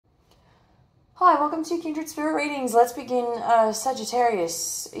Hi, welcome to Kindred Spirit Readings. Let's begin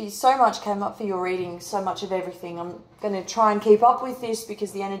Sagittarius. So much came up for your reading, so much of everything. I'm going to try and keep up with this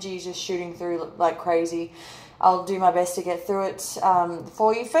because the energy is just shooting through like crazy. I'll do my best to get through it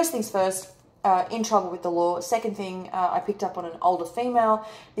for you. First things first, in trouble with the law. Second thing, I picked up on an older female.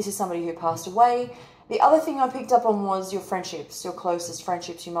 This is somebody who passed away. The other thing I picked up on was your friendships, your closest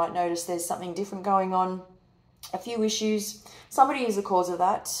friendships. You might notice there's something different going on, a few issues. Somebody is the cause of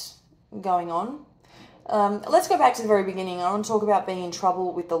that going on. Let's go back to the very beginning. I want to talk about being in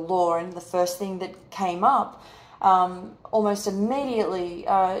trouble with the law, and the first thing that came up almost immediately,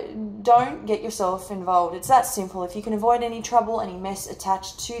 don't get yourself involved. It's that simple. If you can avoid any trouble, any mess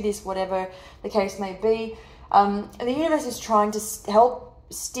attached to this, whatever the case may be, the universe is trying to help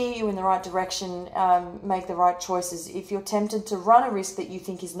steer you in the right direction, make the right choices. If you're tempted to run a risk that you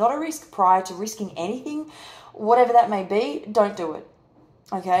think is not a risk prior to risking anything, whatever that may be, don't do it.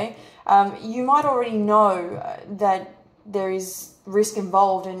 Okay, you might already know that there is risk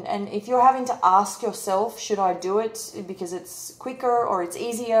involved, and if you're having to ask yourself, should I do it because it's quicker or it's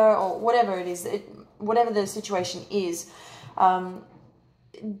easier or whatever it is, whatever the situation is,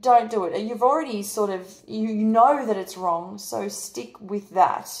 don't do it. You've already sort of, you know that it's wrong, so stick with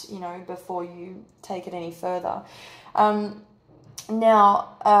that, you know, before you take it any further.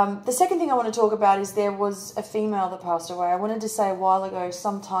 Now, the second thing I want to talk about is there was a female that passed away. I wanted to say a while ago,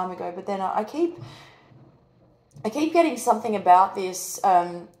 some time ago, but then I keep getting something about this,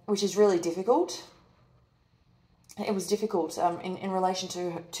 which is really difficult. It was difficult in relation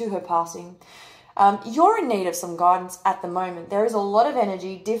to her passing. You're in need of some guidance at the moment. There is a lot of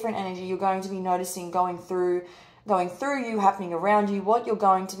energy, different energy you're going to be noticing going through you, happening around you, what you're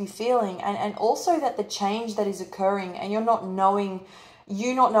going to be feeling, and also that the change that is occurring, and you're not knowing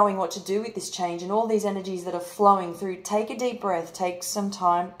what to do with this change, and all these energies that are flowing through. Take a deep breath, take some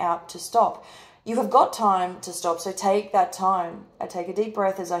time out to stop. You have got time to stop, so take that time. Take a deep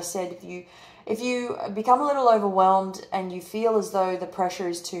breath. As I said, if you become a little overwhelmed and you feel as though the pressure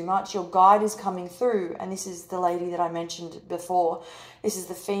is too much, your guide is coming through, and this is the lady that I mentioned before. This is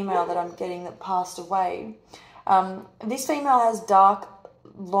the female that I'm getting that passed away. This female has dark,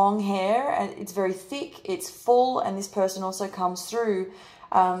 long hair, and it's very thick, it's full, and this person also comes through,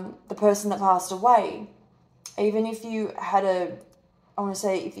 the person that passed away. Even if you had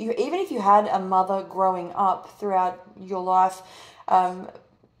even if you had a mother growing up throughout your life,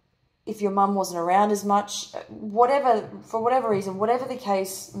 if your mum wasn't around as much, for whatever reason, whatever the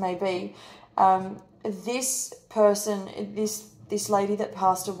case may be, this person, this lady that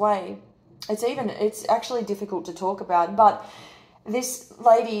passed away, it's actually difficult to talk about, but this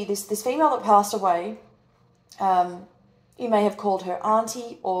lady, this female that passed away, you may have called her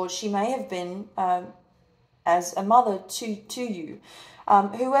auntie, or she may have been as a mother to you.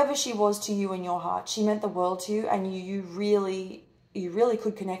 Whoever she was to you in your heart, she meant the world to you, and you really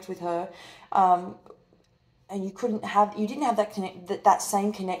could connect with her, and you didn't have that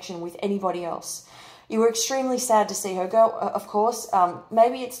same connection with anybody else. You were extremely sad to see her go, of course.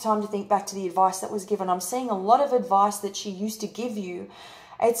 Maybe it's time to think back to the advice that was given. I'm seeing a lot of advice that she used to give you.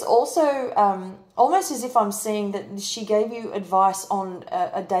 It's also almost as if I'm seeing that she gave you advice on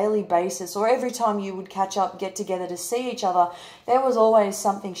a daily basis, or every time you would catch up, get together to see each other, there was always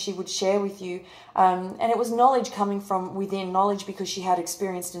something she would share with you. And it was knowledge coming from within, knowledge because she had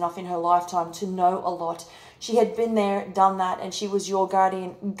experienced enough in her lifetime to know a lot. She had been there, done that, and she was your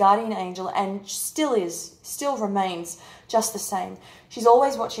guardian angel, and still remains just the same. She's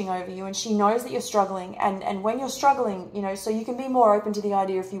always watching over you, and she knows that you're struggling, and when you're struggling, you know, so you can be more open to the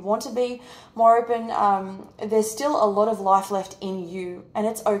idea if you want to be more open. There's still a lot of life left in you, and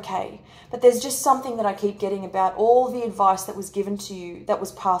it's okay. But there's just something that I keep getting about all the advice that was given to you, that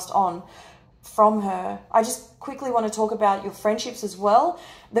was passed on from her. I just quickly want to talk about your friendships as well.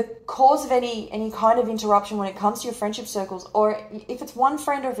 The cause of any kind of interruption when it comes to your friendship circles, or if it's one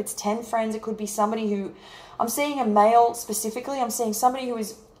friend or if it's 10 friends, it could be somebody who, I'm seeing a male specifically, I'm seeing somebody who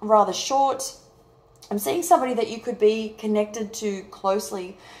is rather short. I'm seeing somebody that you could be connected to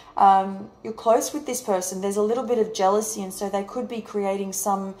closely. You're close with this person. There's a little bit of jealousy, and so they could be creating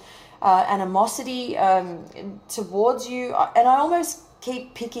some animosity towards you. And I almost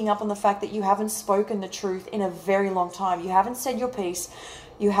keep picking up on the fact that you haven't spoken the truth in a very long time. You haven't said your piece.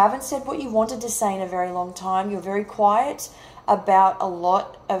 You haven't said what you wanted to say in a very long time. You're very quiet about a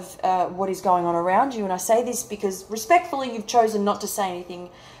lot of what is going on around you. And I say this because respectfully, you've chosen not to say anything.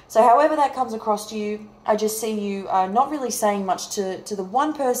 So however that comes across to you, I just see you not really saying much to the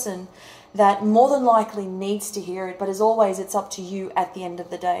one person that more than likely needs to hear it. But as always, it's up to you at the end of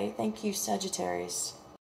the day. Thank you, Sagittarius.